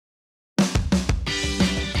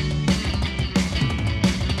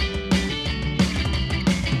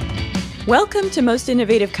Welcome to Most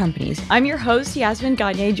Innovative Companies. I'm your host, Yasmin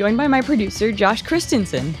Gagne, joined by my producer, Josh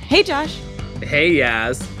Christensen. Hey, Josh. Hey,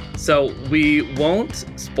 Yaz. So we won't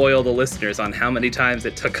spoil the listeners on how many times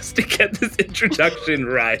it took us to get this introduction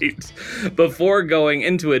right before going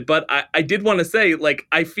into it. But I did want to say,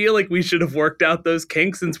 I feel like we should have worked out those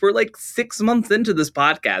kinks since we're 6 months into this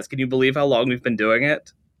podcast. Can you believe how long we've been doing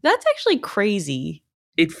it? That's actually crazy.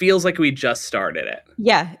 It feels like we just started it.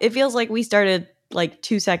 Yeah, it feels like we started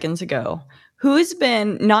 2 seconds ago. Who's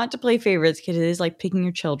been, not to play favorites, because it is like picking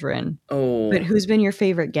your children, but who's been your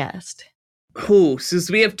favorite guest? So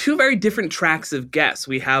we have two very different tracks of guests.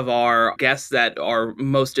 We have our guests that are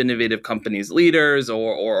most innovative companies leaders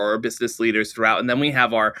or business leaders throughout. And then we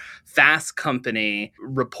have our Fast Company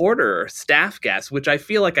reporter staff guests, which I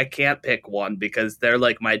feel like I can't pick one because they're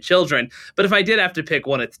like my children. But if I did have to pick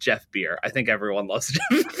one, it's Jeff Beer. I think everyone loves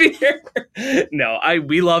Jeff Beer. No,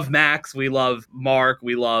 we love Max. We love Mark.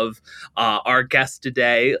 We love our guest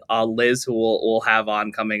today, Liz, who we'll have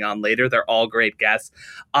coming on later. They're all great guests.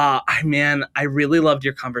 I really loved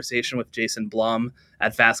your conversation with Jason Blum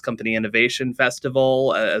at Fast Company Innovation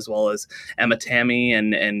Festival, as well as Emma Tammy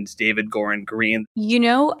and David Gorin Green. You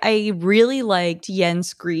know, I really liked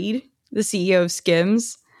Jens Greed, the CEO of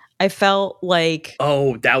Skims. I felt like...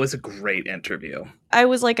 Oh, that was a great interview. I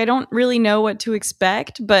was like, I don't really know what to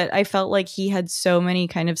expect, but I felt like he had so many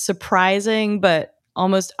kind of surprising but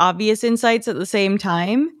almost obvious insights at the same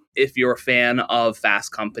time. If you're a fan of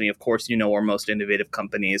Fast Company, of course, you know our Most Innovative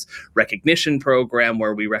Companies recognition program,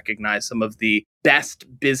 where we recognize some of the best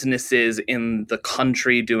businesses in the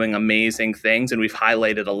country doing amazing things. And we've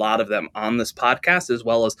highlighted a lot of them on this podcast, as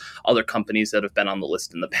well as other companies that have been on the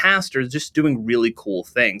list in the past or just doing really cool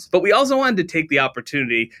things. But we also wanted to take the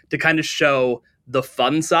opportunity to kind of show the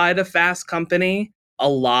fun side of Fast Company. A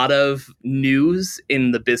lot of news in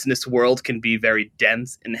the business world can be very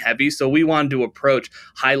dense and heavy. So we wanted to approach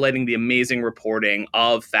highlighting the amazing reporting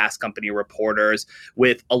of Fast Company reporters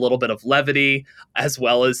with a little bit of levity, as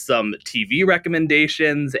well as some TV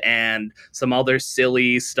recommendations and some other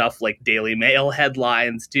silly stuff like Daily Mail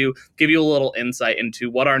headlines to give you a little insight into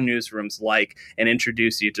what our newsroom's like and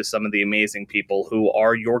introduce you to some of the amazing people who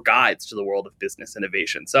are your guides to the world of business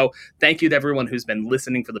innovation. So thank you to everyone who's been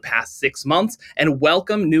listening for the past 6 months, and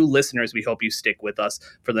welcome new listeners. We hope you stick with us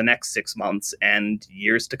for the next 6 months and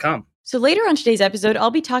years to come. So later on today's episode,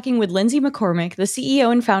 I'll be talking with Lindsay McCormick, the CEO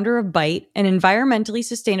and founder of Bite, an environmentally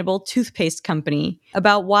sustainable toothpaste company,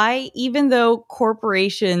 about why even though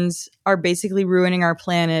corporations are basically ruining our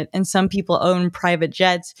planet and some people own private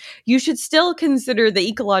jets, you should still consider the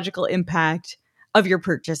ecological impact of your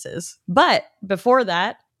purchases. But before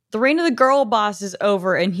that, the reign of the girl boss is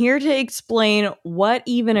over, and here to explain what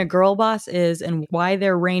even a girl boss is and why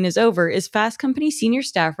their reign is over is Fast Company senior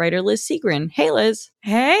staff writer Liz Segren. Hey, Liz.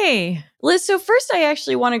 Hey. Liz, so first I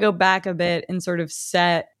actually want to go back a bit and sort of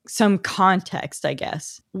set some context, I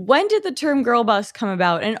guess. When did the term girl boss come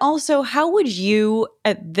about? And also, how would you,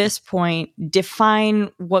 at this point, define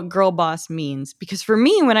what girl boss means? Because for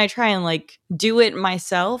me, when I try and do it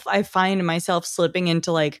myself, I find myself slipping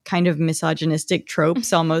into kind of misogynistic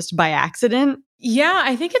tropes almost by accident. Yeah,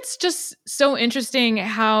 I think it's just so interesting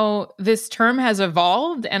how this term has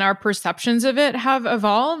evolved and our perceptions of it have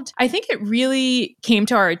evolved. I think it really came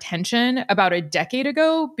to our attention about a decade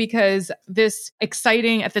ago because this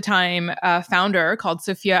exciting, at the time, founder called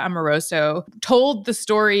Sophia Amoroso told the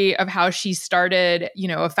story of how she started,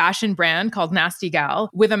 a fashion brand called Nasty Gal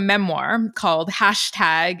with a memoir called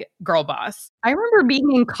 #Girlboss. I remember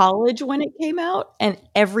being in college when it came out and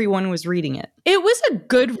everyone was reading it. It was a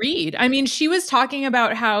good read. I mean, she was talking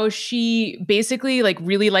about how she basically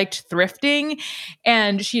really liked thrifting,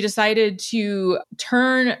 and she decided to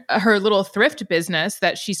turn her little thrift business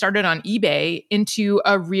that she started on eBay into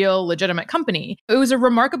a real legitimate company. It was a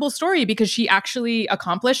remarkable story because she actually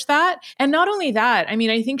accomplished that. And not only that, I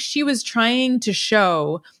mean, I think she was trying to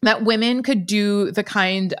show that women could do the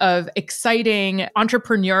kind of exciting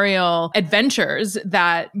entrepreneurial adventures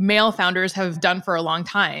that male founders have done for a long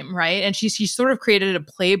time, right? And she sort of created a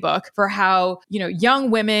playbook for how,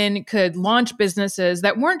 young women could launch businesses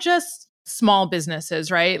that weren't just small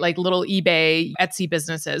businesses, right? Like little eBay, Etsy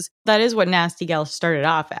businesses. That is what Nasty Gal started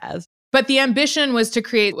off as. But the ambition was to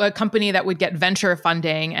create a company that would get venture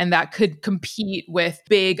funding and that could compete with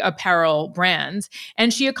big apparel brands.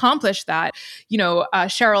 And she accomplished that.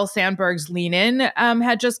 Sheryl Sandberg's Lean In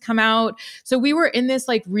had just come out. So we were in this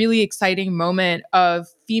really exciting moment of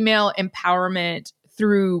female empowerment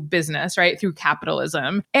through business, right? Through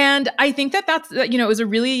capitalism. And I think that's, it was a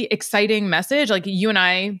really exciting message. You and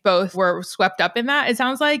I both were swept up in that. It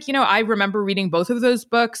sounds like, I remember reading both of those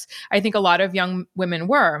books. I think a lot of young women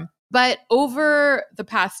were. But over the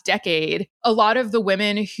past decade, a lot of the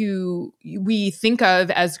women who we think of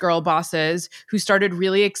as girl bosses who started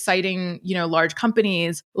really exciting, large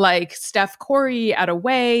companies like Steph Corey at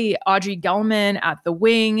Away, Audrey Gelman at The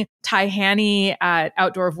Wing, Ty Haney at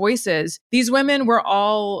Outdoor Voices, these women were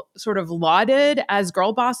all sort of lauded as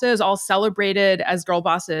girl bosses, all celebrated as girl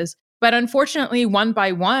bosses. But unfortunately, one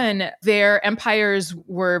by one, their empires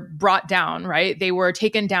were brought down, right? They were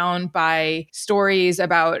taken down by stories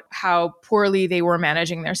about how poorly they were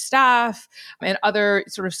managing their staff and other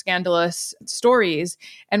sort of scandalous stories.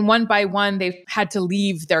 And one by one, they've had to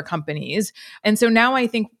leave their companies. And so now I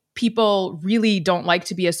think people really don't like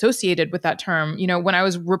to be associated with that term. When I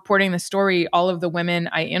was reporting the story, all of the women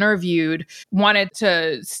I interviewed wanted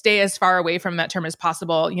to stay as far away from that term as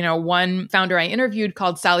possible. One founder I interviewed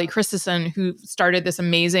called Sally Christensen, who started this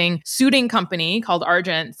amazing suiting company called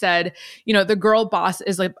Argent, said, the girl boss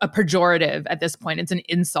is like a pejorative at this point. It's an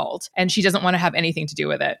insult. And she doesn't want to have anything to do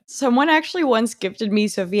with it. Someone actually once gifted me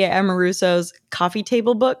Sophia Amoruso's coffee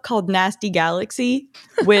table book called Nasty Galaxy,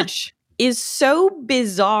 which is so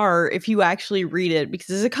bizarre if you actually read it,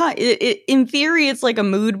 because in theory, it's like a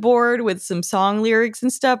mood board with some song lyrics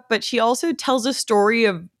and stuff, but she also tells a story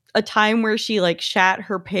of a time where she like shat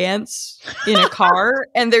her pants in a car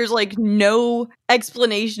and there's like no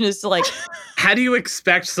explanation as to like how do you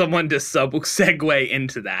expect someone to segue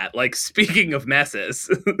into that? Like, speaking of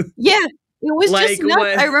messes. Yeah. It was like, just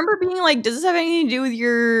nuts. I remember being like, does this have anything to do with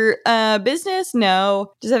your business?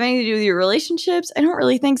 No. Does it have anything to do with your relationships? I don't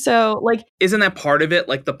really think so. Like, isn't that part of it?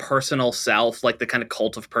 Like the personal self, like the kind of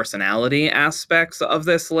cult of personality aspects of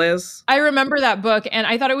this, Liz? I remember that book and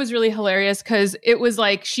I thought it was really hilarious because it was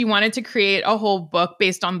like she wanted to create a whole book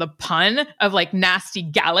based on the pun of like Nasty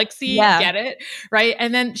Galaxy. Yeah. Get it? Right?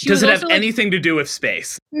 And then Does it have anything to do with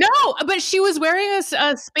space? No, but she was wearing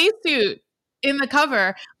a spacesuit in the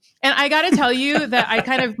cover. And I got to tell you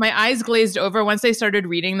that my eyes glazed over once I started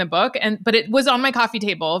reading the book. But it was on my coffee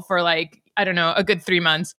table for like, I don't know, a good 3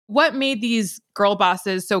 months. What made these girl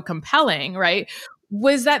bosses so compelling, right,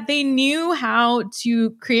 was that they knew how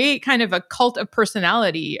to create kind of a cult of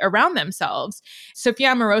personality around themselves.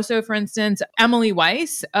 Sophia Amoruso, for instance, Emily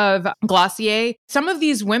Weiss of Glossier, some of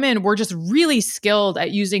these women were just really skilled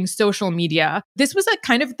at using social media. This was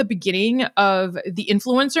kind of the beginning of the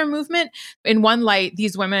influencer movement. In one light,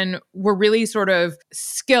 these women were really sort of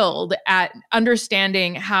skilled at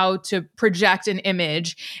understanding how to project an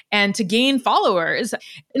image and to gain followers.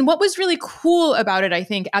 And what was really cool about it, I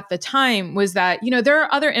think, at the time was that, there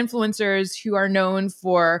are other influencers who are known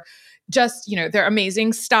for just, their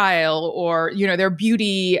amazing style or, their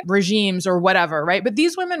beauty regimes or whatever, right? But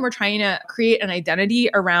these women were trying to create an identity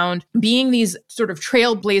around being these sort of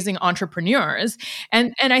trailblazing entrepreneurs.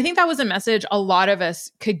 And I think that was a message a lot of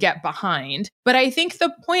us could get behind. But I think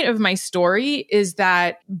the point of my story is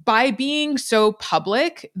that by being so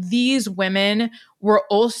public, these women were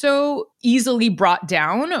also easily brought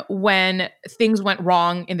down when things went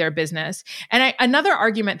wrong in their business. And another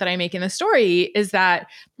argument that I make in the story is that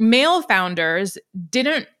male founders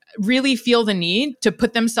didn't really feel the need to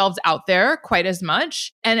put themselves out there quite as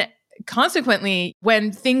much. And consequently,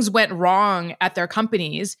 when things went wrong at their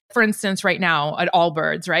companies, for instance, right now at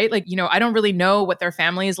Allbirds, right? Like, I don't really know what their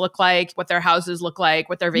families look like, what their houses look like,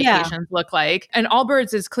 what their vacations look like. And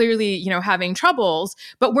Allbirds is clearly, having troubles,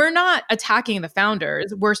 but we're not attacking the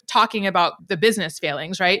founders. We're talking about the business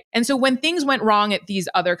failings, right? And so when things went wrong at these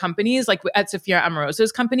other companies, like at Sophia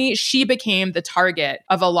Amoruso's company, she became the target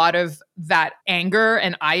of a lot of that anger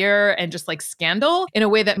and ire and just like scandal in a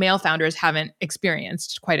way that male founders haven't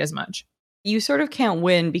experienced quite as much. You sort of can't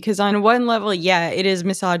win because on one level, yeah, it is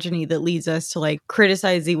misogyny that leads us to like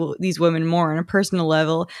criticize these women more on a personal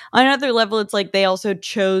level. On another level, it's like they also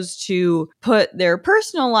chose to put their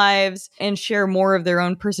personal lives and share more of their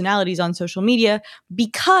own personalities on social media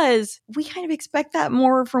because we kind of expect that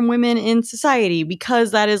more from women in society because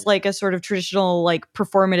that is like a sort of traditional like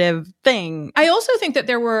performative thing. I also think that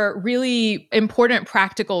there were really important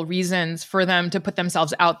practical reasons for them to put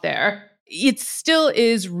themselves out there. It still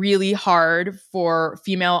is really hard for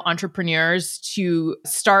female entrepreneurs to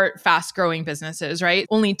start fast-growing businesses, right?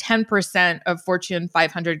 Only 10% of Fortune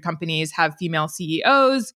 500 companies have female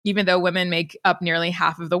CEOs. Even though women make up nearly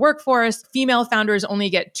half of the workforce, female founders only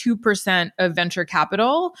get 2% of venture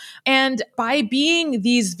capital. And by being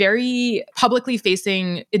these very publicly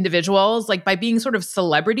facing individuals, like by being sort of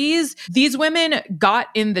celebrities, these women got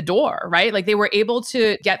in the door, right? Like they were able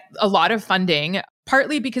to get a lot of funding,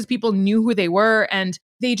 partly because people knew who they were and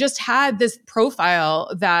they just had this profile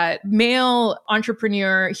that male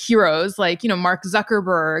entrepreneur heroes like, Mark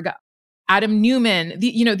Zuckerberg, Adam Newman,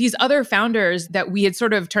 these other founders that we had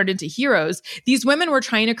sort of turned into heroes, these women were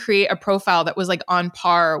trying to create a profile that was like on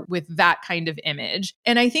par with that kind of image.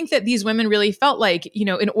 And I think that these women really felt like,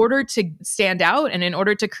 in order to stand out and in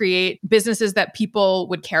order to create businesses that people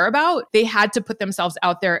would care about, they had to put themselves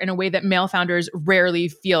out there in a way that male founders rarely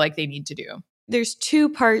feel like they need to do. There's two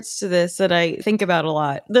parts to this that I think about a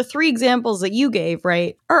lot. The three examples that you gave,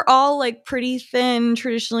 right, are all like pretty thin,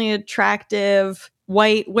 traditionally attractive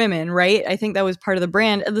white women, right? I think that was part of the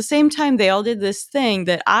brand. At the same time, they all did this thing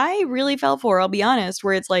that I really fell for, I'll be honest,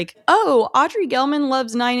 where it's like, oh, Audrey Gelman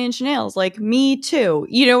loves 9-inch nails. Like, me too.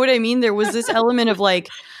 You know what I mean? There was this element of like,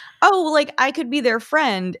 oh, like I could be their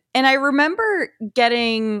friend. And I remember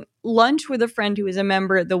getting lunch with a friend who was a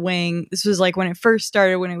member at the Wing. This was like when it first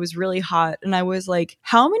started, when it was really hot. And I was like,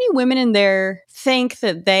 how many women in there think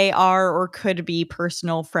that they are or could be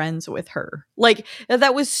personal friends with her? Like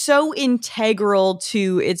that was so integral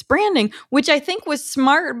to its branding, which I think was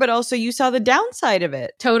smart, but also you saw the downside of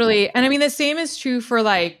it. Totally. And I mean, the same is true for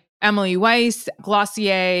like Emily Weiss,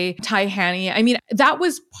 Glossier, Ty Haney. I mean, that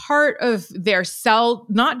was part of their sell,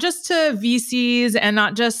 not just to VCs and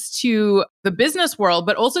not just to the business world,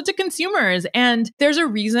 but also to consumers. And there's a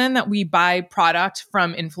reason that we buy product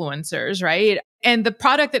from influencers, right? And the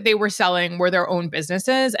product that they were selling were their own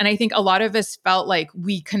businesses. And I think a lot of us felt like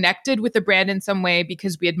we connected with the brand in some way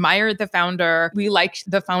because we admired the founder. We liked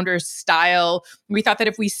the founder's style. We thought that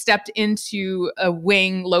if we stepped into a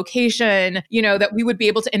Wing location, that we would be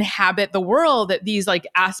able to inhabit the world that these like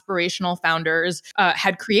aspirational founders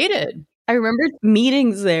had created. I remember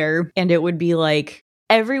meetings there, and it would be like,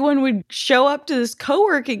 everyone would show up to this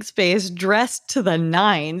co-working space dressed to the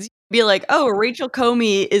nines. Be like, oh, Rachel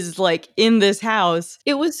Comey is like in this house.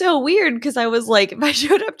 It was so weird because I was like, if I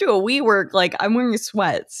showed up to a WeWork, like I'm wearing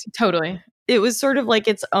sweats. Totally. It was sort of like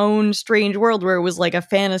its own strange world where it was like a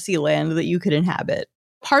fantasy land that you could inhabit.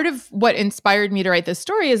 Part of what inspired me to write this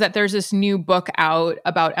story is that there's this new book out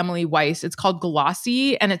about Emily Weiss. It's called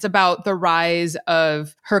Glossy, and it's about the rise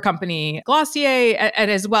of her company Glossier,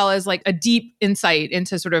 and as well as like a deep insight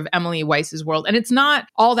into sort of Emily Weiss's world. And it's not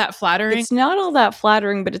all that flattering. It's not all that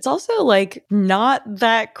flattering, but it's also like not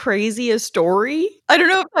that crazy a story. I don't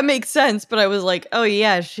know if that makes sense, but I was like, oh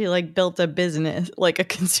yeah, she like built a business, like a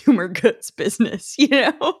consumer goods business,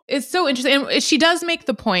 It's so interesting. And she does make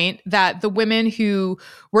the point that the women who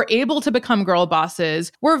were able to become girl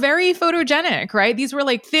bosses were very photogenic, right? These were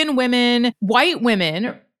like thin women, white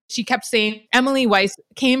women. She kept saying Emily Weiss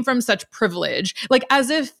came from such privilege, like as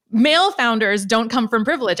if male founders don't come from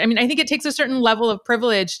privilege. I mean, I think it takes a certain level of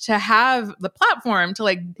privilege to have the platform to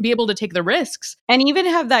like be able to take the risks and even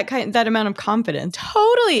have that amount of confidence.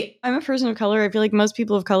 Totally. I'm a person of color. I feel like most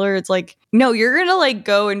people of color, it's like, no, you're going to like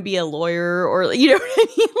go and be a lawyer or, you know what I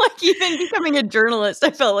mean? Like even becoming a journalist,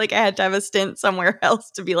 I felt like I had to have a stint somewhere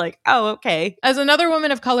else to be like, oh, okay. As another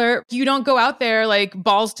woman of color, you don't go out there like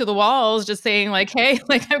balls to the walls, just saying like, hey,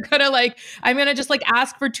 like I'm going to just like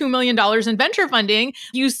ask for $2 million in venture funding.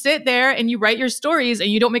 You sit there and you write your stories and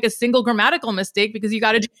you don't make a single grammatical mistake because you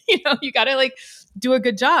got to like do a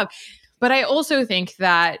good job. But I also think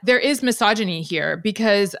that there is misogyny here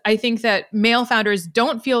because I think that male founders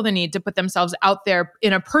don't feel the need to put themselves out there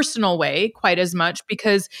in a personal way quite as much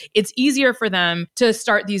because it's easier for them to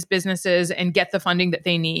start these businesses and get the funding that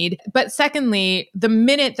they need. But secondly, the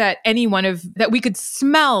minute that that we could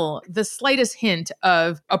smell the slightest hint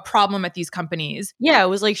of a problem at these companies. Yeah, it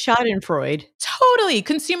was like Schadenfreude. Totally.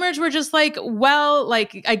 Consumers were just like, well,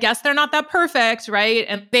 like, I guess they're not that perfect, right?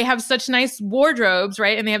 And they have such nice wardrobes,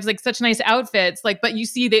 right? And they have like such nice outfits, like, but you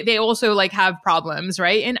see they also like have problems,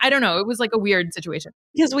 right? And I don't know, it was like a weird situation.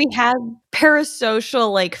 Because we had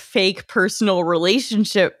parasocial, like fake personal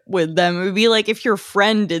relationship with them. It would be like if your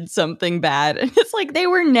friend did something bad. And it's like they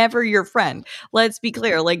were never your friend. Let's be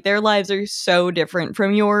clear. Like their lives are so different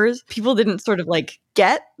from yours. People didn't sort of like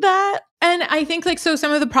get that. And I think like, so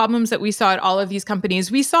some of the problems that we saw at all of these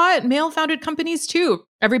companies, we saw at male-founded companies too.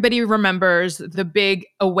 Everybody remembers the big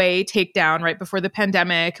Away takedown right before the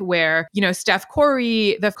pandemic where, Steph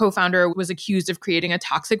Corey, the co-founder, was accused of creating a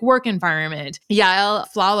toxic work environment. Yael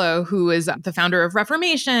Flalo, who is the founder of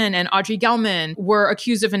Reformation, and Audrey Gelman were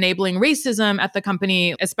accused of enabling racism at the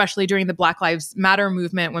company, especially during the Black Lives Matter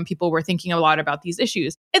movement when people were thinking a lot about these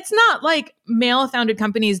issues. It's not like male-founded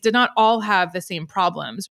companies did not all have the same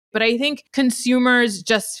problems. But I think consumers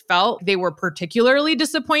just felt they were particularly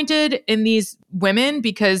disappointed in these women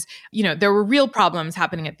because, there were real problems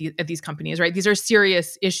happening at these companies, right? These are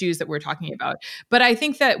serious issues that we're talking about. But I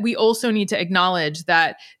think that we also need to acknowledge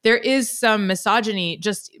that there is some misogyny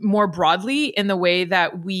just more broadly in the way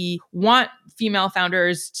that we want female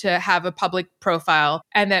founders to have a public profile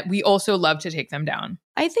and that we also love to take them down.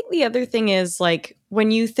 I think the other thing is, like,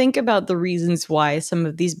 when you think about the reasons why some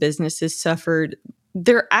of these businesses suffered,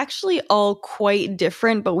 they're actually all quite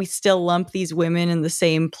different, but we still lump these women in the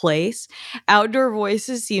same place. Outdoor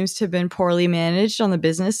Voices seems to have been poorly managed on the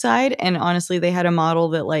business side. And honestly, they had a model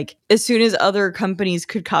that, like, as soon as other companies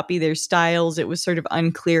could copy their styles, it was sort of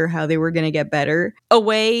unclear how they were going to get better.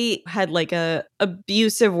 Away had like a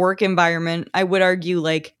abusive work environment. I would argue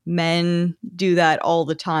like men do that all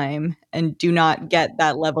the time and do not get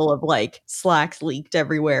that level of like slacks leaked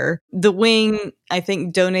everywhere. The Wing, I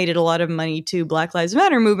think, donated a lot of money to Black Lives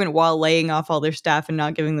Matter movement while laying off all their staff and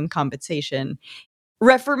not giving them compensation.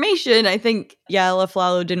 Reformation, I think Yael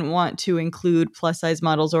Aflalo didn't want to include plus size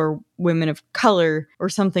models or women of color or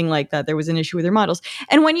something like that. There was an issue with their models.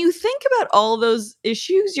 And when you think about all those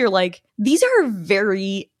issues, you're like, these are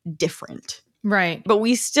very different. Right. But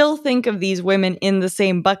we still think of these women in the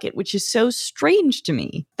same bucket, which is so strange to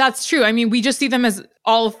me. That's true. I mean, we just see them as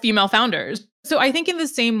all female founders. So I think in the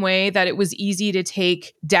same way that it was easy to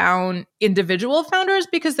take down individual founders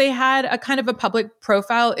because they had a kind of a public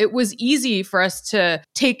profile, it was easy for us to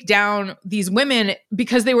take down these women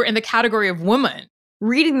because they were in the category of woman.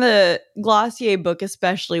 Reading the Glossier book,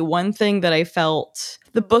 especially, one thing that I felt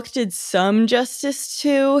the book did some justice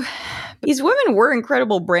to, these women were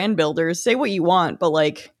incredible brand builders. Say what you want, but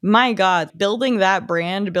like, my God, building that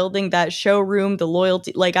brand, building that showroom, the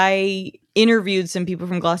loyalty, like I interviewed some people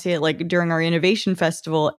from Glossier like during our innovation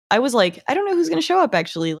festival. I was like, I don't know who's going to show up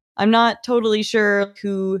actually. I'm not totally sure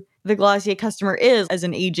who the Glossier customer is as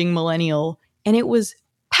an aging millennial. And it was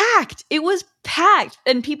packed. It was packed.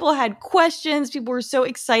 And people had questions. People were so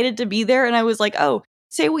excited to be there. And I was like, oh,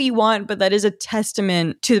 say what you want, but that is a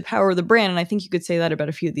testament to the power of the brand. And I think you could say that about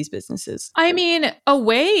a few of these businesses. I mean,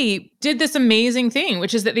 Away did this amazing thing,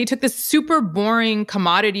 which is that they took this super boring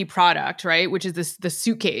commodity product, right? Which is the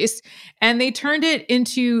suitcase, and they turned it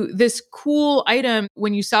into this cool item.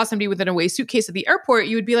 When you saw somebody with an Away suitcase at the airport,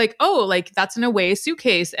 you would be like, oh, like that's an Away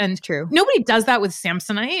suitcase. And true. Nobody does that with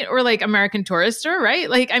Samsonite or like American Tourister, right?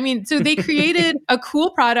 Like, I mean, so they created a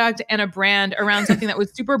cool product and a brand around something that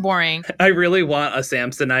was super boring. I really want a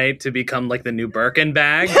Samsonite to become like the new Birkin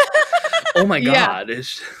bag. Oh my God.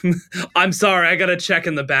 Yeah. I'm sorry. I got to check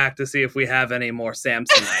in the back to see if we have any more Samsonites.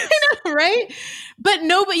 I know, right? But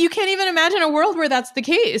you can't even imagine a world where that's the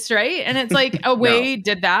case, right? And it's like Away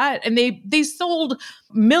did that and they sold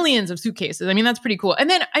millions of suitcases. I mean, that's pretty cool. And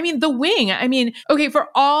then, I mean, the Wing, I mean, okay, for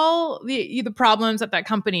all the problems at that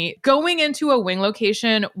company, going into a Wing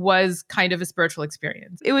location was kind of a spiritual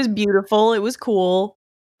experience. It was beautiful. It was cool.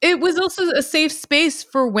 It was also a safe space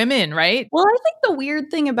for women, right? Well, I think the weird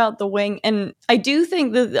thing about the Wing, and I do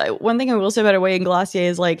think that one thing I will say about Away and Glossier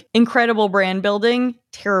is like incredible brand building,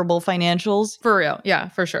 terrible financials. For real. Yeah,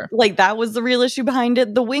 for sure. Like that was the real issue behind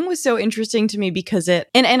it. The Wing was so interesting to me because and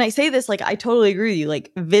I say this, like, I totally agree with you.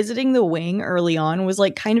 Like visiting the Wing early on was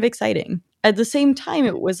like kind of exciting. At the same time,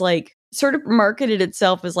 it was like sort of marketed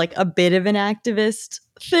itself as like a bit of an activist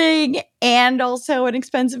thing and also an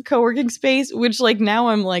expensive co-working space, which like now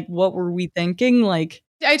I'm like, what were we thinking? Like,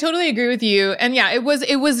 I totally agree with you. And yeah, it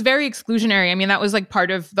was very exclusionary. I mean, that was like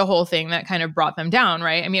part of the whole thing that kind of brought them down,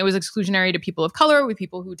 right? I mean, it was exclusionary to people of color, with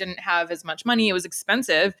people who didn't have as much money. It was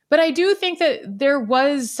expensive. But I do think that there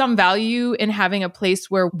was some value in having a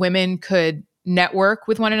place where women could network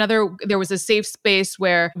with one another. There was a safe space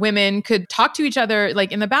where women could talk to each other,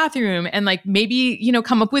 like in the bathroom, and like maybe,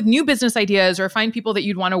 come up with new business ideas or find people that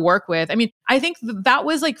you'd want to work with. I mean, I think that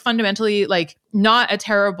was like fundamentally like not a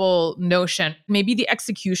terrible notion. Maybe the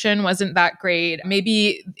execution wasn't that great.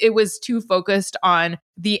 Maybe it was too focused on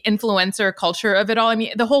the influencer culture of it all. I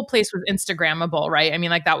mean, the whole place was Instagrammable, right? I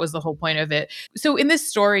mean, like that was the whole point of it. So in this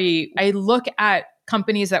story, I look at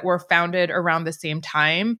companies that were founded around the same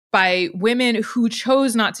time by women who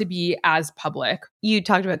chose not to be as public. You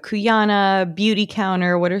talked about Kuyana, Beauty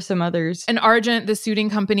Counter. What are some others? And Argent, the suiting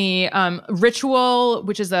company, Ritual,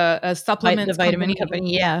 which is a supplement vitamin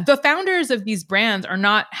company. Yeah. The founders of these brands are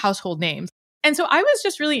not household names. And so I was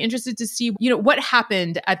just really interested to see, what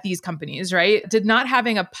happened at these companies, right? Did not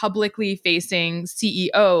having a publicly facing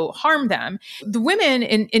CEO harm them? The women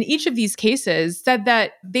in each of these cases said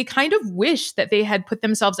that they kind of wish that they had put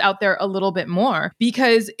themselves out there a little bit more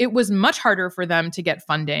because it was much harder for them to get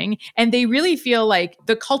funding. And they really feel like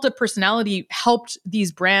the cult of personality helped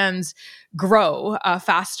these brands grow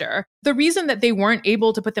faster. The reason that they weren't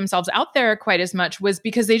able to put themselves out there quite as much was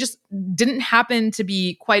because they just didn't happen to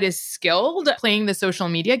be quite as skilled playing the social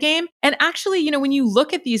media game. And actually, when you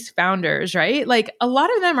look at these founders, right, like a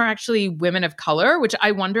lot of them are actually women of color, which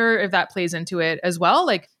I wonder if that plays into it as well.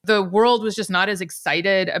 Like the world was just not as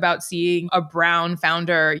excited about seeing a brown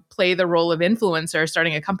founder play the role of influencer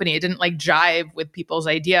starting a company. It didn't like jive with people's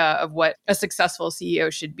idea of what a successful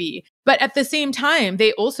CEO should be. But at the same time,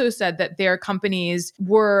 they also said that their companies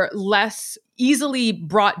were less easily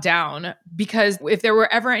brought down because if there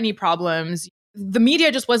were ever any problems, the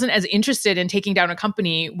media just wasn't as interested in taking down a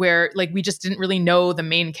company where like we just didn't really know the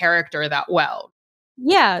main character that well.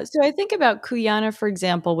 Yeah. So I think about Kuyana, for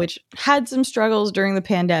example, which had some struggles during the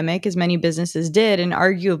pandemic, as many businesses did, and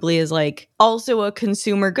arguably is like also a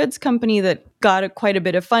consumer goods company that got quite a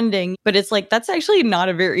bit of funding. But it's like, that's actually not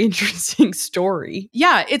a very interesting story.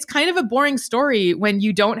 Yeah. It's kind of a boring story when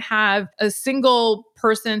you don't have a single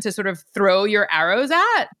person to sort of throw your arrows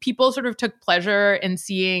at. People sort of took pleasure in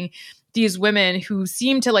seeing these women who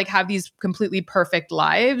seem to like have these completely perfect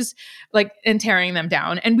lives, like, and tearing them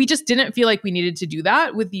down. And we just didn't feel like we needed to do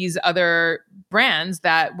that with these other brands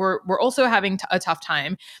that were also having a tough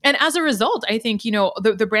time. And as a result, I think,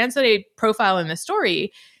 the brands that I profile in this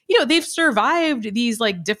story, they've survived these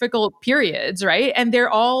like difficult periods, right? And they're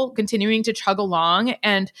all continuing to chug along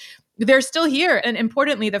and they're still here. And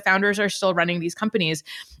importantly, the founders are still running these companies.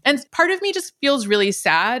 And part of me just feels really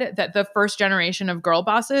sad that the first generation of girl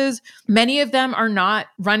bosses, many of them are not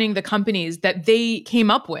running the companies that they came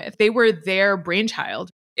up with. They were their brainchild.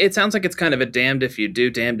 It sounds like it's kind of a damned if you do,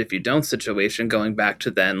 damned if you don't situation going back to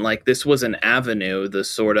then. Like this was an avenue, the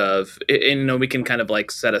sort of, and, we can kind of like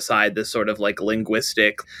set aside this sort of like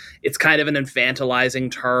linguistic, it's kind of an infantilizing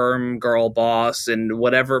term, girl boss and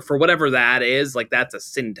whatever that is, like that's a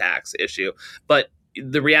syntax issue. But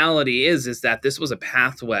the reality is that this was a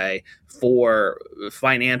pathway for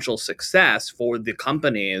financial success for the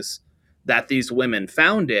companies that these women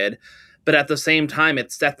founded. But at the same time,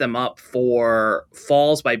 it set them up for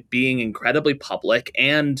falls by being incredibly public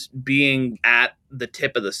and being at the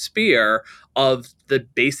tip of the spear of the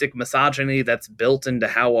basic misogyny that's built into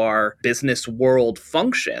how our business world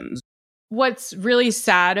functions. What's really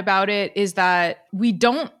sad about it is that we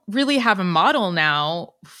don't really have a model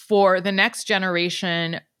now for the next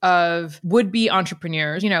generation of would-be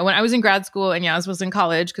entrepreneurs. When I was in grad school and Yaz was in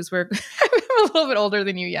college, because we're I'm a little bit older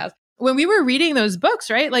than you, Yaz. When we were reading those books,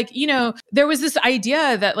 right? Like, there was this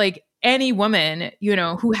idea that like any woman,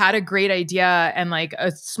 who had a great idea and like a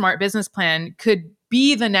smart business plan could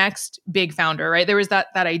be the next big founder, right? There was that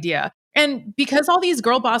idea. And because all these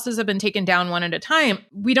girl bosses have been taken down one at a time,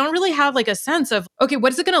 we don't really have like a sense of, okay,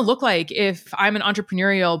 what is it going to look like if I'm an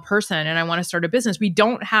entrepreneurial person and I want to start a business? We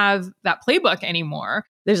don't have that playbook anymore.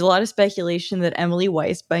 There's a lot of speculation that Emily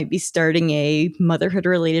Weiss might be starting a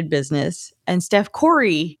motherhood-related business, and Steph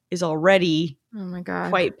Curry is already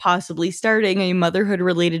quite possibly starting a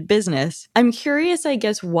motherhood-related business. I'm curious, I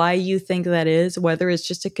guess, why you think that is, whether it's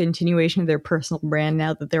just a continuation of their personal brand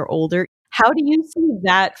now that they're older. How do you see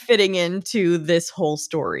that fitting into this whole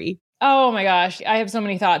story? Oh my gosh, I have so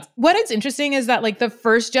many thoughts. What is interesting is that like the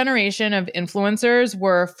first generation of influencers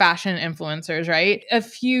were fashion influencers, right? A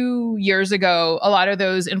few years ago, a lot of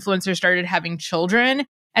those influencers started having children.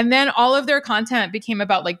 And then all of their content became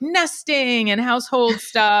about like nesting and household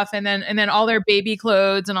stuff and then all their baby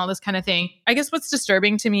clothes and all this kind of thing. I guess what's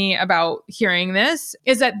disturbing to me about hearing this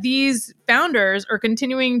is that these founders are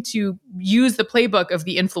continuing to use the playbook of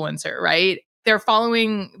the influencer, right? They're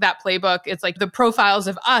following that playbook. It's like the profiles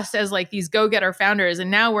of us as like these go-getter founders.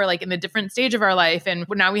 And now we're like in a different stage of our life. And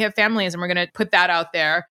now we have families and we're going to put that out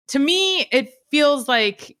there. To me, it feels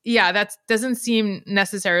like, that doesn't seem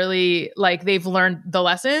necessarily like they've learned the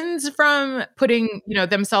lessons from putting,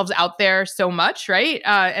 themselves out there so much, right?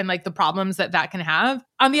 And like the problems that can have.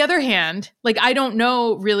 On the other hand, like, I don't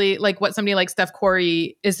know really like what somebody like Steph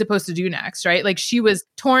Curry is supposed to do next, right? Like she was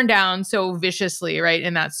torn down so viciously, right,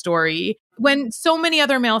 in that story. When so many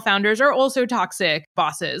other male founders are also toxic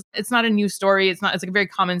bosses. It's not a new story. It's like a very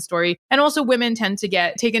common story. And also women tend to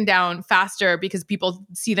get taken down faster because people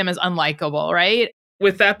see them as unlikable, right?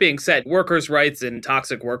 With that being said, workers' rights in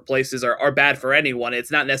toxic workplaces are bad for anyone. It's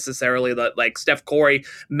not necessarily that, like, Steph Curry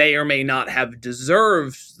may or may not have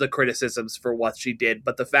deserved the criticisms for what she did,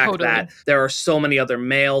 but the fact that there are so many other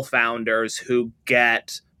male founders who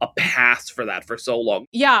get a pass for that for so long.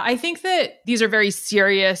 Yeah, I think that these are very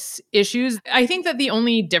serious issues. I think that the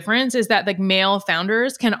only difference is that like male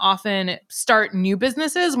founders can often start new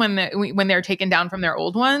businesses when they're taken down from their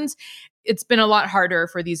old ones. It's been a lot harder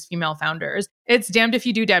for these female founders. It's damned if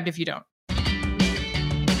you do, damned if you don't.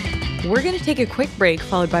 We're going to take a quick break,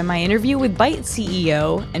 followed by my interview with Byte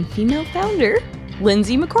CEO and female founder,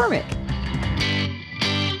 Lindsay McCormick.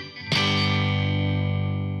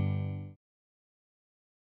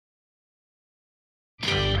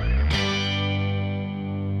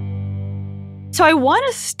 So I want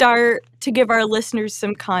to start to give our listeners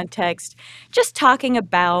some context, just talking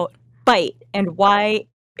about Byte and why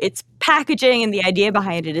its packaging and the idea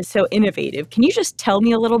behind it is so innovative. Can you just tell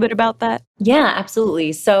me a little bit about that? Yeah,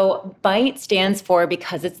 absolutely. So Byte stands for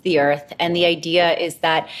because it's the earth. And the idea is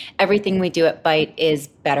that everything we do at Byte is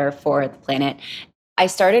better for the planet. I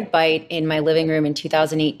started Byte in my living room in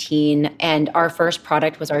 2018, and our first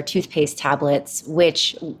product was our toothpaste tablets,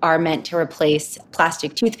 which are meant to replace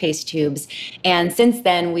plastic toothpaste tubes. And since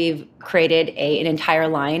then, we've created an entire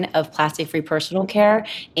line of plastic-free personal care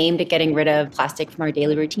aimed at getting rid of plastic from our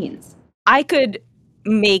daily routines. I could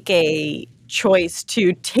make a choice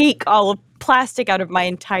to take all of plastic out of my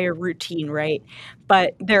entire routine, right?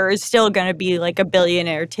 But there is still going to be like a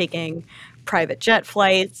billionaire taking private jet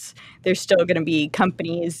flights. There's still going to be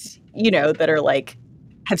companies, that are like,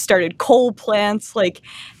 have started coal plants. Like,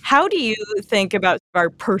 how do you think about our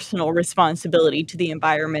personal responsibility to the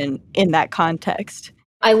environment in that context?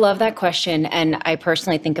 I love that question, and I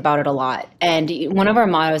personally think about it a lot. And one of our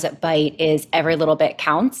mottos at Byte is every little bit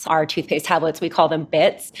counts. Our toothpaste tablets, we call them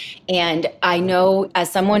bits. And I know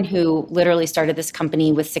as someone who literally started this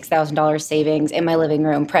company with $6,000 savings in my living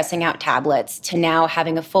room, pressing out tablets, to now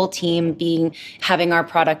having a full team having our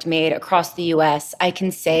product made across the US, I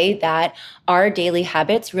can say that our daily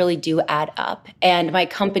habits really do add up. And my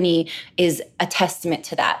company is a testament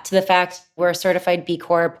to that, to the fact we're a certified B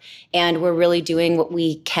Corp and we're really doing what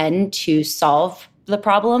we can to solve the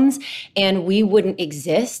problems, and we wouldn't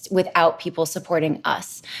exist without people supporting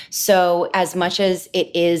us. So as much as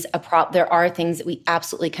it is there are things that we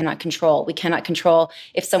absolutely cannot control. We cannot control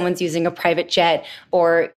if someone's using a private jet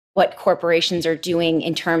or what corporations are doing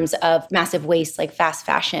in terms of massive waste like fast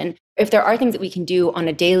fashion. If there are things that we can do on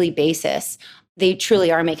a daily basis, they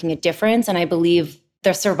truly are making a difference. And I believe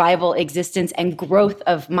the survival, existence, and growth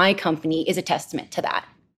of my company is a testament to that.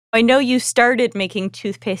 I know you started making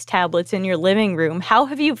toothpaste tablets in your living room. How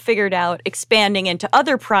have you figured out expanding into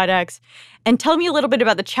other products? And tell me a little bit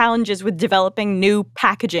about the challenges with developing new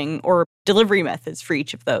packaging or delivery methods for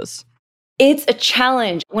each of those. It's a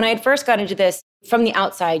challenge. When I had first got into this, from the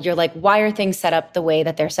outside, you're like, why are things set up the way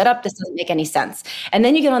that they're set up? This doesn't make any sense. And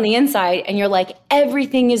then you get on the inside and you're like,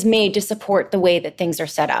 everything is made to support the way that things are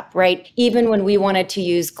set up, right? Even when we wanted to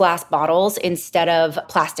use glass bottles instead of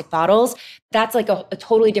plastic bottles, that's like a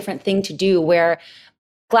totally different thing to do, where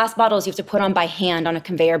glass bottles you have to put on by hand on a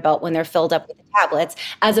conveyor belt when they're filled up with the tablets,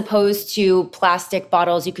 as opposed to plastic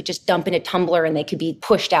bottles you could just dump in a tumbler and they could be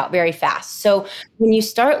pushed out very fast. So when you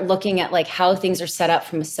start looking at like how things are set up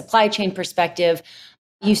from a supply chain perspective,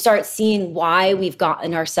 you start seeing why we've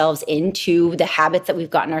gotten ourselves into the habits that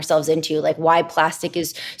we've gotten ourselves into, like why plastic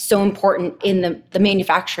is so important in the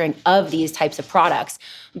manufacturing of these types of products.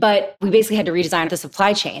 But we basically had to redesign the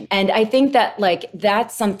supply chain. And I think that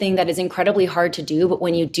that's something that is incredibly hard to do. But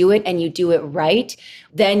when you do it and you do it right,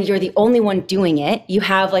 then you're the only one doing it. You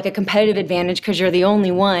have like a competitive advantage because you're the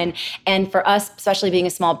only one. And for us, especially being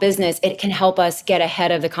a small business, it can help us get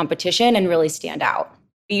ahead of the competition and really stand out.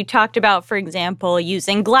 You talked about, for example,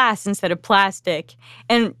 using glass instead of plastic.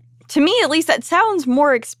 And to me, at least, that sounds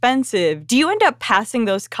more expensive. Do you end up passing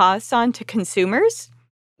those costs on to consumers?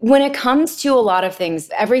 When it comes to a lot of things,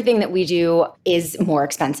 everything that we do is more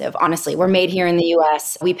expensive. Honestly, we're made here in the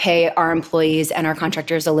US. We pay our employees and our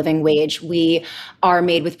contractors a living wage. We are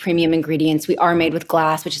made with premium ingredients. We are made with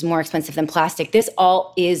glass, which is more expensive than plastic. This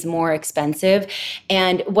all is more expensive.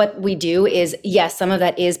 And what we do is, yes, some of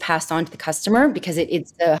that is passed on to the customer because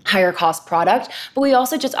it's a higher cost product, but we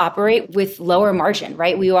also just operate with lower margin,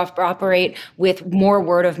 right? We operate with more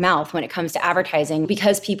word of mouth when it comes to advertising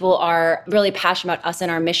because people are really passionate about us and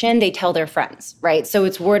our mission. They tell their friends, right? So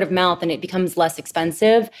it's word of mouth and it becomes less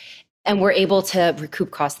expensive and we're able to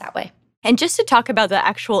recoup costs that way. And just to talk about the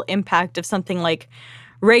actual impact of something like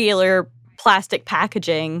regular plastic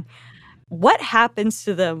packaging, what happens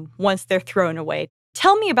to them once they're thrown away?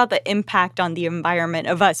 Tell me about the impact on the environment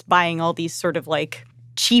of us buying all these sort of like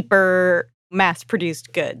cheaper,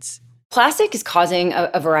 mass-produced goods. Plastic is causing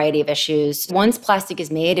a variety of issues. Once plastic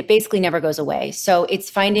is made, it basically never goes away. So it's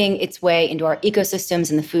finding its way into our ecosystems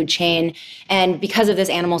and the food chain. And because of this,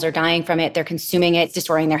 animals are dying from it. They're consuming it. It's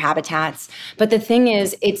destroying their habitats. But the thing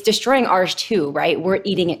is, it's destroying ours too, right? We're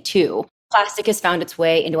eating it too. Plastic has found its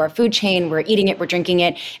way into our food chain. We're eating it, we're drinking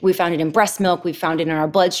it. We found it in breast milk, we found it in our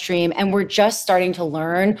bloodstream, and we're just starting to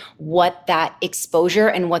learn what that exposure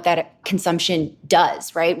and what that consumption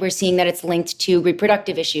does, right? We're seeing that it's linked to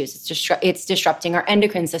reproductive issues. It's disrupting our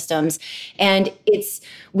endocrine systems. And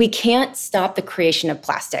we can't stop the creation of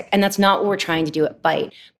plastic. And that's not what we're trying to do at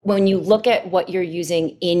Byte. When you look at what you're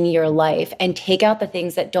using in your life and take out the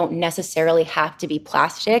things that don't necessarily have to be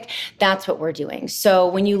plastic, that's what we're doing. So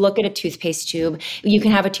when you look at a toothpaste tube, you can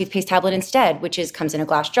have a toothpaste tablet instead, which comes in a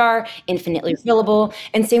glass jar, infinitely refillable.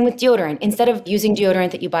 And same with deodorant. Instead of using deodorant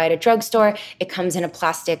that you buy at a drugstore, it comes in a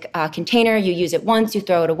plastic container. You use it once, you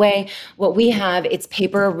throw it away. What we have, it's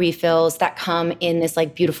paper refills that come in this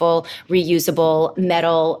like beautiful reusable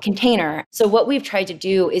metal container. So what we've tried to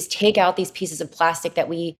do is take out these pieces of plastic that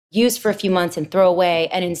we use for a few months and throw away,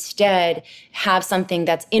 and instead have something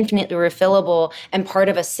that's infinitely refillable and part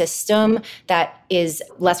of a system that is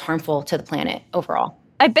less harmful to the planet overall.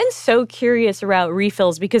 I've been so curious about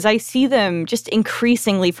refills because I see them just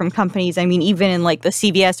increasingly from companies. I mean, even in like the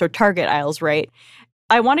CVS or Target aisles, right?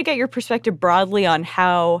 I want to get your perspective broadly on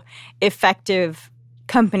how effective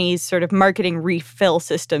companies' sort of marketing refill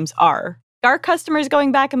systems are. Are customers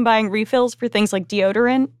going back and buying refills for things like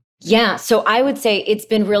deodorant? Yeah, so I would say it's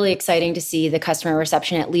been really exciting to see the customer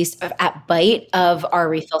reception, at least at Byte, of our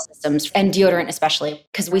refill systems and deodorant especially,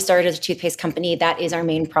 because we started as a toothpaste company. That is our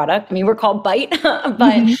main product. I mean, we're called Byte,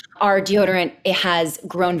 but our deodorant, it has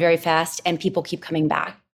grown very fast and people keep coming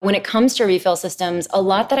back. When it comes to refill systems, a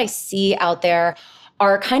lot that I see out there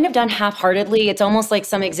are kind of done half-heartedly. It's almost like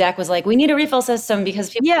some exec was like, we need a refill system because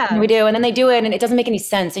people, we do. And then they do it and it doesn't make any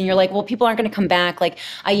sense. And you're like, well, people aren't going to come back. Like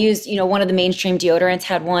I used, one of the mainstream deodorants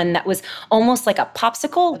had one that was almost like a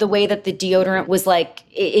popsicle. The way that the deodorant was like,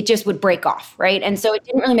 it just would break off, right? And so it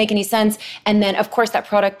didn't really make any sense. And then of course that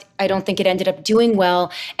product, I don't think it ended up doing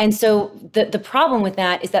well. And so the problem with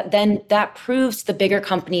that is that then that proves to the bigger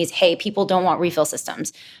companies, hey, people don't want refill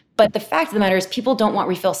systems. But the fact of the matter is people don't want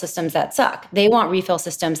refill systems that suck. They want refill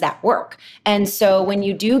systems that work. And so when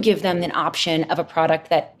you do give them an option of a product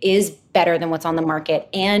that is better than what's on the market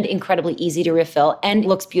and incredibly easy to refill and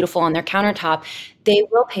looks beautiful on their countertop, they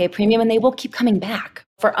will pay a premium and they will keep coming back.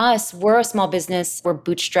 For us, we're a small business. We're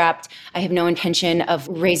bootstrapped. I have no intention of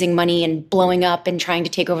raising money and blowing up and trying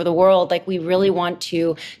to take over the world. Like we really want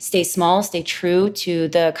to stay small, stay true to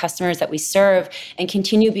the customers that we serve and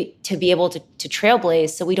continue to be able to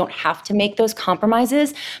trailblaze so we don't have to make those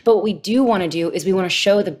compromises. But what we do want to do is we want to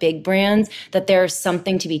show the big brands that there's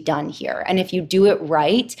something to be done here. And if you do it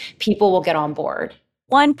right, people will get on board.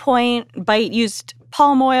 One point, Byte used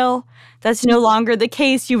palm oil. That's no longer the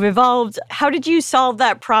case. You've evolved. How did you solve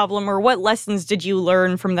that problem, or what lessons did you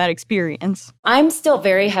learn from that experience? I'm still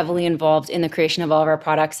very heavily involved in the creation of all of our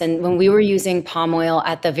products. And when we were using palm oil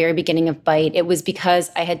at the very beginning of Byte, it was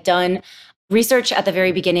because I had done research at the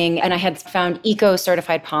very beginning and I had found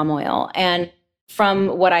eco-certified palm oil. And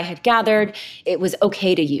from what I had gathered, it was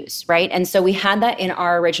okay to use, right? And so we had that in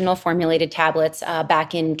our original formulated tablets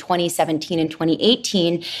back in 2017 and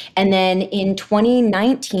 2018. And then in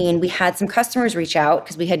 2019, we had some customers reach out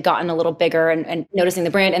because we had gotten a little bigger and noticing the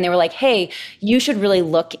brand. And they were like, hey, you should really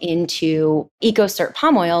look into EcoCert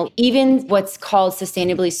palm oil. Even what's called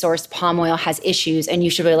sustainably sourced palm oil has issues and you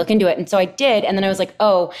should really look into it. And so I did. And then I was like,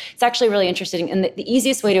 oh, it's actually really interesting. And the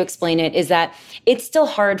easiest way to explain it is that it's still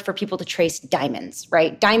hard for people to trace diamonds.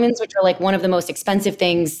 Right? Diamonds, which are like one of the most expensive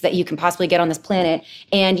things that you can possibly get on this planet.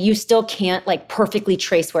 And you still can't like perfectly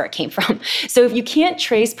trace where it came from. So if you can't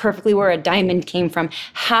trace perfectly where a diamond came from,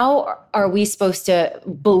 how are we supposed to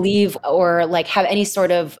believe or like have any sort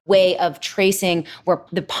of way of tracing where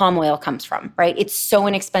the palm oil comes from, right? It's so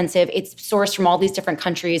inexpensive. It's sourced from all these different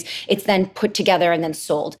countries. It's then put together and then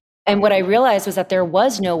sold. And what I realized was that there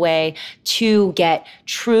was no way to get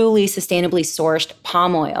truly sustainably sourced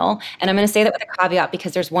palm oil. And I'm going to say that with a caveat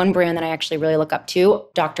because there's one brand that I actually really look up to,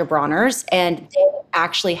 Dr. Bronner's, and they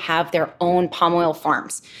actually have their own palm oil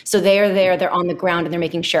farms. So they are there, they're on the ground, and they're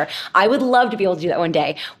making sure. I would love to be able to do that one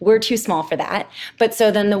day. We're too small for that. But so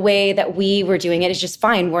then the way that we were doing it is just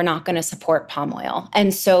fine. We're not going to support palm oil.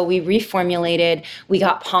 And so we reformulated, we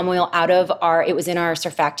got palm oil out of it was in our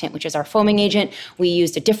surfactant, which is our foaming agent. We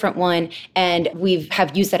used a different one, and we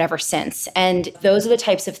have used that ever since. And those are the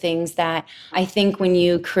types of things that I think when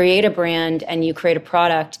you create a brand and you create a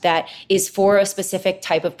product that is for a specific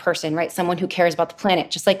type of person, right? Someone who cares about the planet,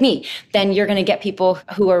 just like me, then you're going to get people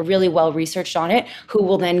who are really well researched on it, who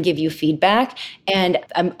will then give you feedback. And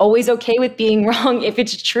I'm always okay with being wrong if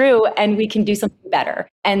it's true and we can do something better.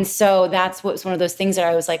 And so that's what was one of those things that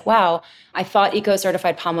I was like, wow, I thought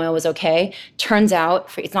eco-certified palm oil was okay. Turns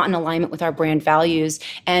out it's not in alignment with our brand values.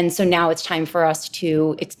 And so now it's time for us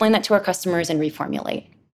to explain that to our customers and reformulate.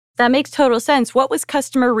 That makes total sense. What was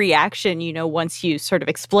customer reaction, once you sort of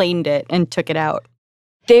explained it and took it out?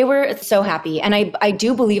 They were so happy. And I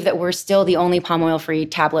do believe that we're still the only palm oil-free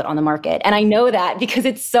tablet on the market. And I know that because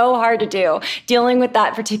it's so hard to do, dealing with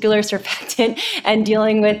that particular surfactant and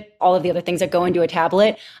dealing with all of the other things that go into a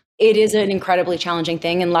tablet. It is an incredibly challenging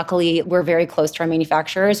thing. And luckily, we're very close to our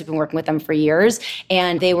manufacturers. We've been working with them for years.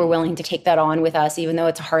 And they were willing to take that on with us, even though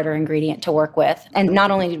it's a harder ingredient to work with. And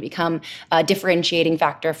not only did it become a differentiating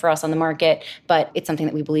factor for us on the market, but it's something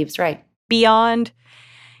that we believe is right. Beyond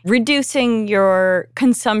reducing your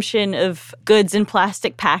consumption of goods in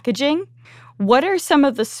plastic packaging, what are some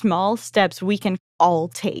of the small steps we can all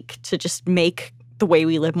take to just make the way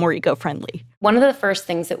we live more eco-friendly? One of the first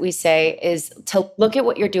things that we say is to look at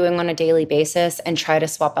what you're doing on a daily basis and try to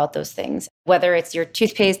swap out those things. Whether it's your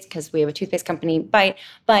toothpaste, because we have a toothpaste company, Bite,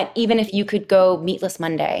 but even if you could go meatless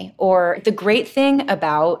Monday. Or the great thing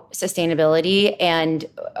about sustainability and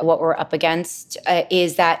what we're up against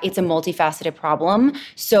is that it's a multifaceted problem.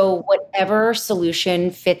 So whatever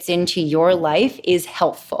solution fits into your life is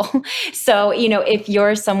helpful. So, if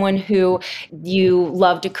you're someone who you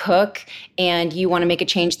love to cook and you want to make a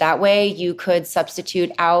change that way, you could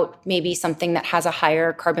substitute out maybe something that has a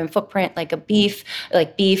higher carbon footprint, like beef,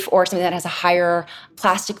 or something that has a higher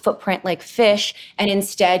plastic footprint, like fish, and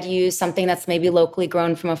instead use something that's maybe locally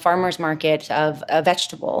grown from a farmer's market of a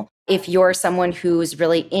vegetable. If you're someone who's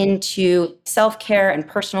really into self-care and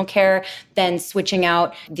personal care, then switching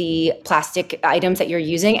out the plastic items that you're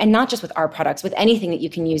using, and not just with our products, with anything that you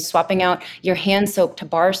can use, swapping out your hand soap to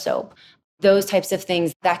bar soap. Those types of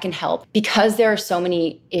things that can help. Because there are so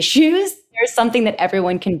many issues, there's something that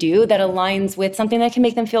everyone can do that aligns with something that can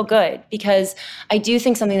make them feel good. Because I do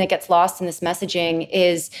think something that gets lost in this messaging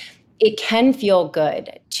is it can feel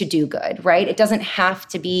good to do good, right? It doesn't have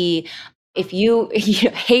to be, if you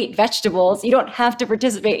hate vegetables, you don't have to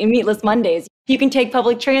participate in Meatless Mondays. You can take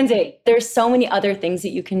public transit. There's so many other things that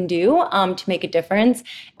you can do to make a difference.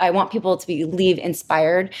 I want people to leave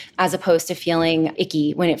inspired as opposed to feeling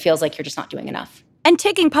icky when it feels like you're just not doing enough. And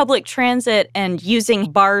taking public transit and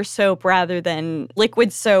using bar soap rather than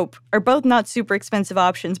liquid soap are both not super expensive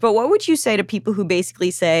options. But what would you say to people who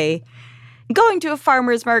basically say, going to a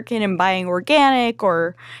farmer's market and buying organic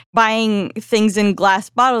or buying things in glass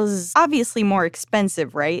bottles is obviously more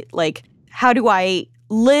expensive, right? Like, how do I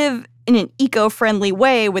live in an eco-friendly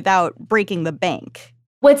way without breaking the bank?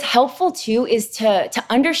 What's helpful too is to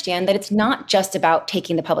understand that it's not just about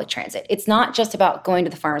taking the public transit. It's not just about going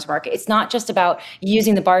to the farmer's market. It's not just about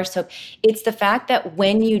using the bar soap. It's the fact that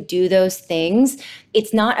when you do those things,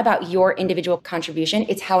 it's not about your individual contribution.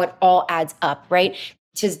 It's how it all adds up, right?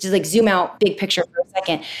 To zoom out big picture for a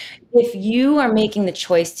second. If you are making the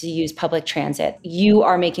choice to use public transit, you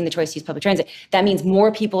are making the choice to use public transit. That means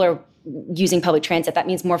more people are using public transit. That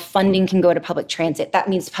means more funding can go to public transit. That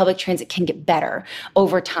means public transit can get better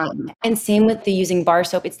over time. And same with the using bar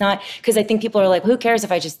soap. It's not, because I think people are like, who cares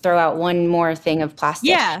if I just throw out one more thing of plastic?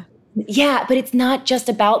 Yeah, but it's not just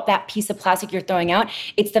about that piece of plastic you're throwing out.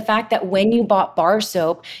 It's the fact that when you bought bar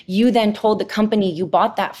soap, you then told the company you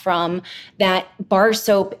bought that from that bar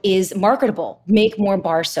soap is marketable. Make more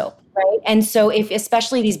bar soap. Right. And so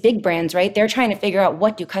especially these big brands, right, they're trying to figure out,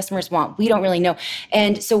 what do customers want? We don't really know.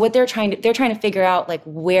 And so what they're trying to figure out, like,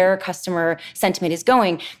 where customer sentiment is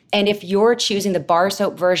going. And if you're choosing the bar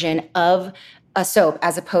soap version of a soap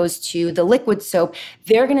as opposed to the liquid soap,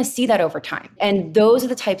 they're going to see that over time. And those are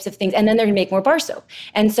the types of things. And then they're going to make more bar soap.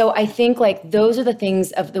 And so I think those are the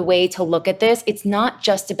things of the way to look at this. It's not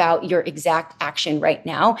just about your exact action right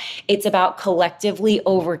now. It's about collectively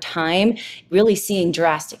over time, really seeing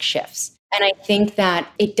drastic shifts. And I think that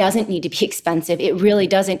it doesn't need to be expensive. It really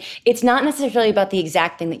doesn't. It's not necessarily about the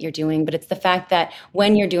exact thing that you're doing, but it's the fact that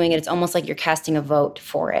when you're doing it, it's almost like you're casting a vote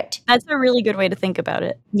for it. That's a really good way to think about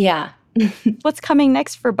it. Yeah. What's coming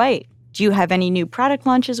next for Bite? Do you have any new product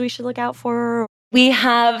launches we should look out for? We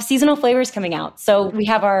have seasonal flavors coming out. So we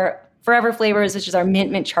have our forever flavors, which is our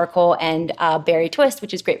mint charcoal, and berry twist,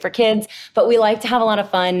 which is great for kids. But we like to have a lot of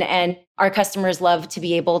fun. And Our customers love to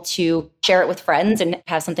be able to share it with friends and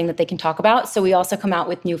have something that they can talk about. So we also come out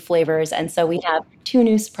with new flavors. And so we have 2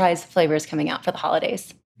 new surprise flavors coming out for the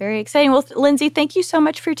holidays. Very exciting. Well, Lindsay, thank you so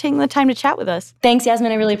much for taking the time to chat with us. Thanks,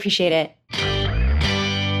 Yasmin. I really appreciate it.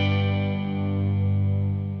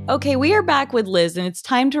 Okay, we are back with Liz, and it's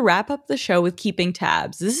time to wrap up the show with Keeping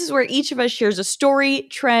Tabs. This is where each of us shares a story,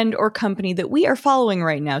 trend, or company that we are following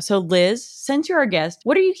right now. So, Liz, since you're our guest,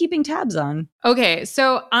 what are you keeping tabs on? Okay,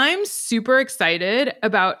 so I'm super excited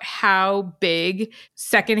about how big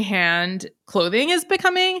secondhand clothing is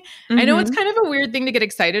becoming. I know it's kind of a weird thing to get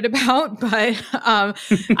excited about, but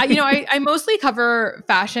I mostly cover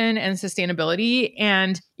fashion and sustainability.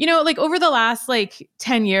 And, like over the last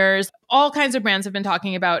 10 years, all kinds of brands have been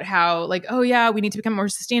talking about how oh yeah, we need to become more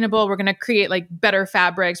sustainable. We're going to create better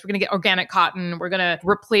fabrics. We're going to get organic cotton. We're going to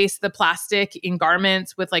replace the plastic in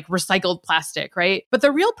garments with recycled plastic, right? But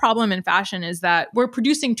the real problem in fashion is that we're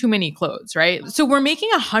producing too many clothes, right? So we're making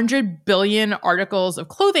 100 billion articles of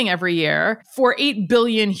clothing every year for 8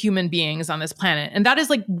 billion human beings on this planet. And that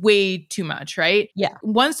is way too much, right? Yeah.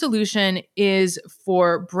 One solution is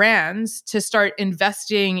for brands to start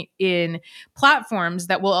investing in platforms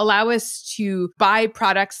that will allow us to buy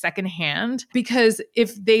products secondhand, because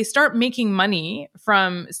if they start making money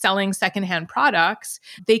from selling secondhand products,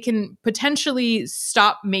 they can potentially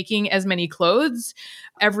stop making as many clothes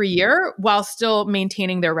every year while still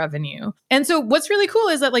maintaining their revenue. And so what's really cool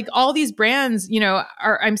is that all these brands,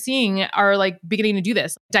 I'm seeing are beginning to do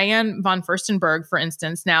this. Diane von Furstenberg, for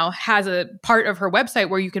instance, now has a part of her website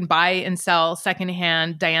where you can buy and sell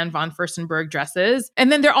secondhand Diane von Furstenberg dresses.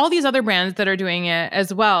 And then there are all these other brands that are doing it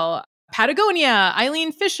as well. Patagonia,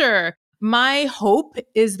 Eileen Fisher. My hope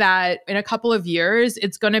is that in a couple of years,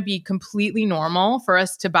 it's going to be completely normal for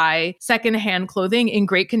us to buy secondhand clothing in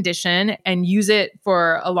great condition and use it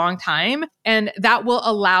for a long time. And that will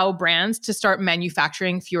allow brands to start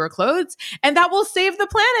manufacturing fewer clothes, and that will save the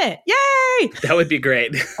planet. Yay! That would be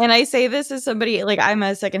great. And I say this as somebody, I'm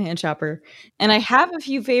a secondhand shopper, and I have a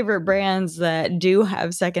few favorite brands that do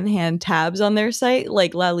have secondhand tabs on their site,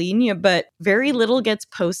 like La Linea, but very little gets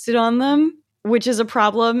posted on them, which is a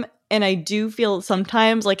problem. And I do feel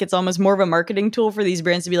sometimes it's almost more of a marketing tool for these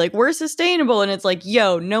brands to be we're sustainable. And it's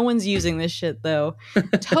yo, no one's using this shit though.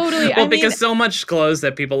 Totally. Well, because so much clothes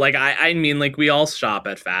that people we all shop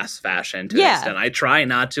at fast fashion to an extent. I try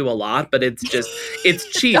not to a lot, but it's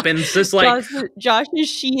cheap. And it's just Josh's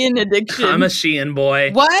Shein addiction. I'm a Shein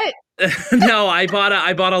boy. What? No, I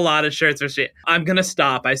bought a lot of shirts for shit. I'm gonna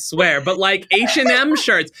stop, I swear. But H&M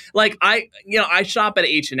shirts, I shop at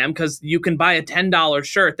H&M because you can buy a $10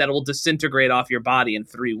 shirt that will disintegrate off your body in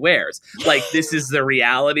 3 wears. This is the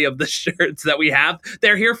reality of the shirts that we have.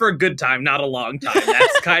 They're here for a good time, not a long time.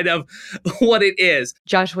 That's kind of what it is.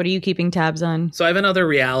 Josh, what are you keeping tabs on? So I have another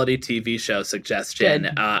reality TV show suggestion.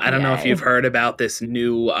 I don't know if you've heard about this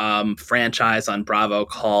new franchise on Bravo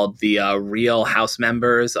called the Real House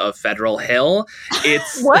Members of Federal Hill.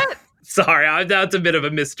 It's what? Sorry, that's a bit of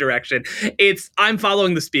a misdirection. I'm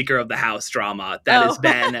following the Speaker of the House drama that has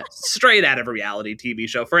been straight out of a reality TV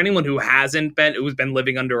show. For anyone who's been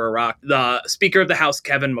living under a rock, the Speaker of the House,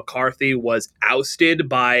 Kevin McCarthy, was ousted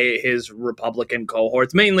by his Republican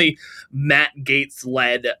cohorts, mainly Matt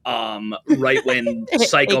Gaetz-led right-wing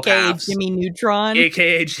psychopaths. AKA Jimmy Neutron.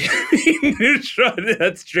 AKA Jimmy Neutron.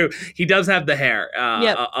 That's true. He does have the hair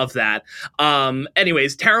of that.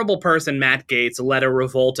 Anyways, terrible person Matt Gaetz led a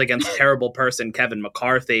revolt against terrible person Kevin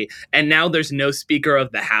McCarthy, and now there's no Speaker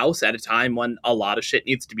of the House at a time when a lot of shit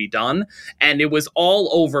needs to be done. And it was all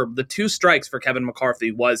over. The 2 strikes for Kevin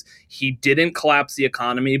McCarthy was he didn't collapse the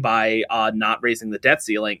economy by not raising the debt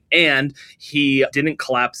ceiling, and he didn't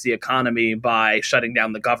collapse the economy by shutting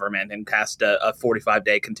down the government and passed a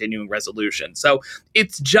 45-day continuing resolution. So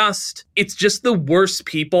it's just the worst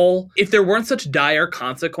people. If there weren't such dire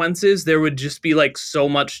consequences, there would just be so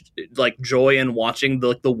much joy in watching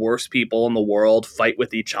the worst people in the world fight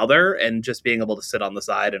with each other, and just being able to sit on the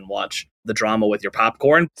side and watch the drama with your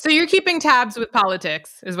popcorn. So you're keeping tabs with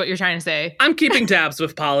politics, is what you're trying to say. I'm keeping tabs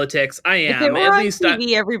with politics. I am. If it were at least on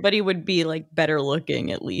TV, everybody would be better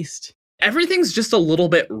looking at least. Everything's just a little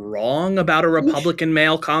bit wrong about a Republican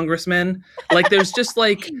male congressman. There's just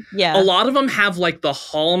a lot of them have the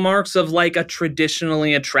hallmarks of a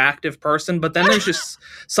traditionally attractive person, but then there's just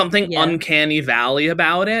something uncanny valley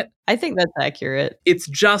about it. I think that's accurate. It's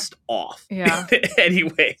just off. Yeah.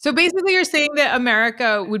 Anyway. So basically you're saying that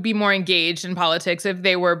America would be more engaged in politics if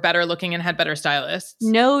they were better looking and had better stylists.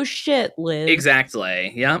 No shit, Liz.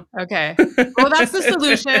 Exactly. Yeah. Okay. Well, that's the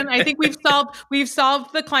solution. I think we've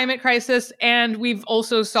solved the climate crisis, and we've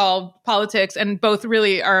also solved politics, and both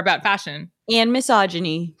really are about fashion. and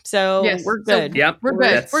misogyny. So Yes. we're good. Yep. We're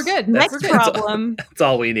good. We're good. Next problem. That's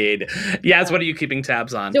all we need. Yaz, what are you keeping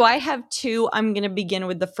tabs on? So I have two. I'm going to begin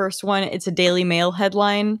with the first one. It's a Daily Mail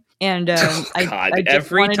headline. And I just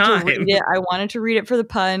every wanted time. to read it. I wanted to read it for the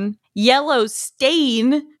pun. Yellow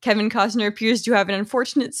stain. Kevin Costner appears to have an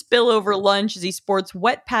unfortunate spill over lunch as he sports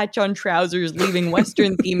wet patch on trousers, leaving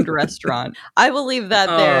Western-themed restaurant. I will leave that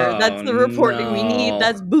there. That's the reporting we need.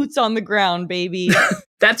 That's boots on the ground, baby.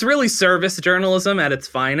 That's really service journalism at its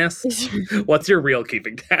finest. What's your real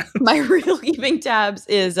keeping tabs? My real keeping tabs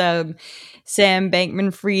is Sam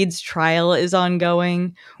Bankman-Fried's trial is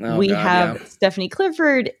ongoing. We have Stephanie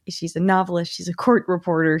Clifford. She's a novelist. She's a court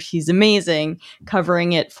reporter. She's amazing,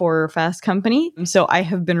 covering it for Fast Company. So I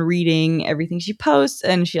have been reading everything she posts,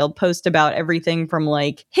 and she'll post about everything from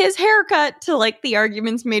like his haircut to like the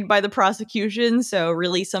arguments made by the prosecution. So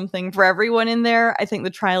really something for everyone in there. I think the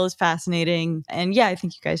trial is fascinating. And yeah, I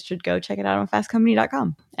think you guys should go check it out on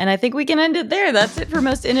fastcompany.com. And I think we can end it there. That's it for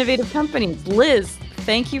most innovative companies. Liz,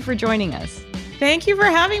 thank you for joining us. Thank you for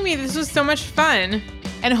having me. This was so much fun.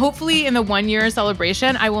 And hopefully in the 1 year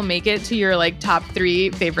celebration, I will make it to your like top 3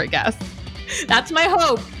 favorite guests. That's my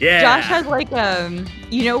hope. Yeah. Josh has like,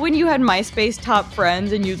 you know, when you had MySpace top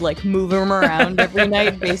friends and you'd like move them around every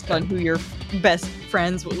night based on who your best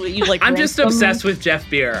friends you like. I'm just obsessed with Jeff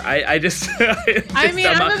Beer. I'm obsessed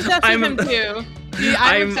with him too.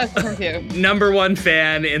 I'm obsessed with him too. Number 1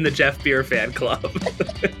 fan in the Jeff Beer fan club.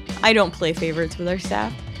 I don't play favorites with our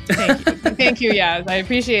staff. Thank you. Thank you, Yaz. I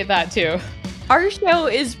appreciate that too. Our show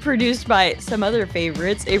is produced by some other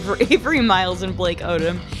favorites, Avery Miles and Blake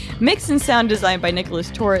Odom. Mix and sound designed by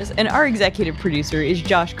Nicholas Torres, and our executive producer is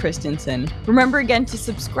Josh Christensen. Remember again to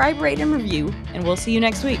subscribe, rate, and review, and we'll see you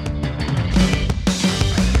next week.